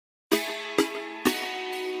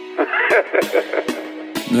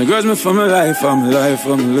Me grudge me for my life, I'm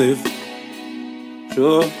live.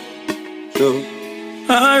 Sure.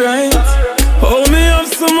 Alright. Oh, me have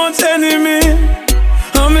so much enemy,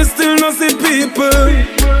 and me still not see people.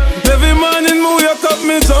 Every morning me wake up,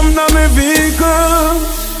 me jump down my vehicle.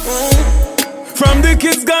 From the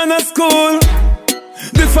kids gone to school,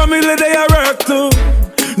 the family they are work too.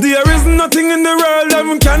 There is nothing in the world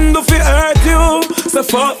that can do for hurt you. So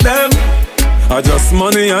fuck them. I just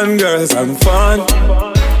money and girls and fun.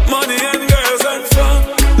 Money and girls and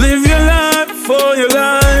fun. Live your life for your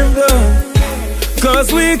life, though.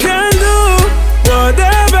 Cause we can do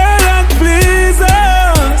whatever that pleases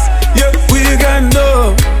us. Yeah, we can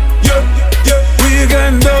do. Yeah, we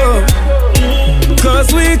can do.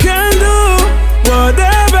 Cause we can do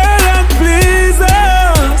whatever that pleases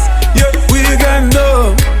us. Yeah, we can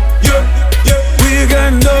do. Yeah, we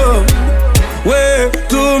can do. Way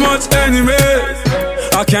too much enemies,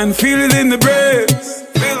 I can feel it in the breeze.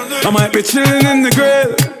 I might be chilling in the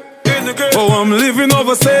grave. Oh, I'm living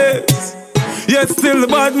overseas, yet still the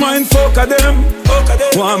bad mind fuck of them.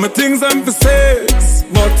 Want my things emphasize,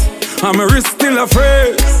 but I'm a wrist still a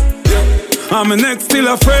phrase. I'm a neck still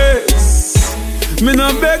a phrase. Me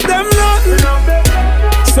not beg them nothing.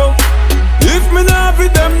 So if me not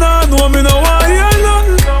with them now, no me no want hear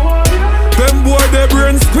nothing. Them boy they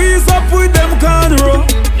brain squeeze up with them cornrow.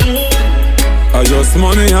 I just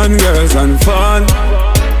money and girls and fun.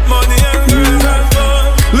 Money and girls and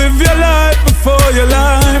fun. Live your life before your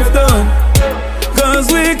life done. Cause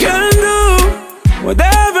we can do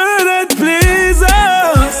whatever that pleases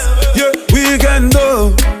us. Yeah, we can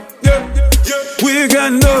do. Yeah, we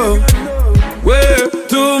can do. Way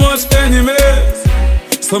too much enemies.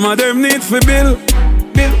 Some of them need for bill.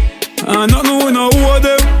 And nothing we know who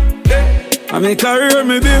them. I make career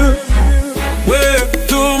me bill. Way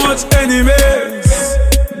too much enemies.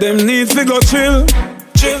 Them need to go chill.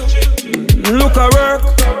 Look at work,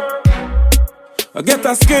 I get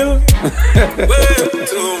a skill. Way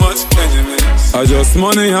too much enemies. I just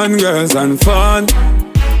money and girls and fun.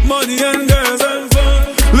 Money and girls and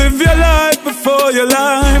fun. Live your life before your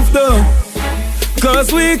life done.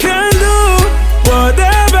 Cause we can do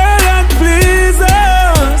whatever that pleases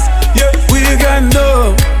us. Yeah, we can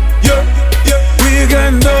do. Yeah, we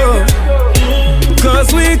can do.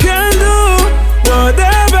 Cause we can do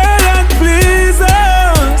whatever that pleases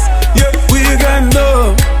us. Yeah, we can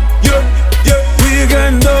do. Yeah, we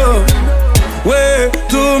can do. Way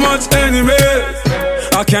too much enemies,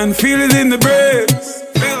 I can feel it in the breeze.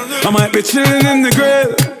 I might be chilling in the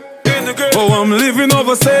grave. Oh, I'm living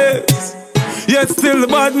overseas, yet still the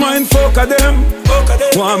bad mind fuck of them.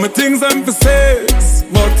 Want my things emphasize,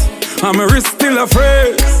 but I'm a wrist still a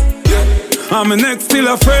phrase. I'm a neck still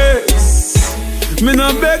a phrase. Me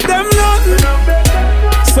not beg them nothing.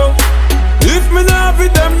 So if me not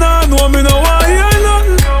with them now, no me no want hear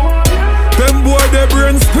nothing. Them boy they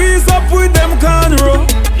brain squeeze up with them cornrow.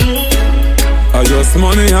 I just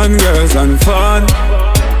money and girls and fun.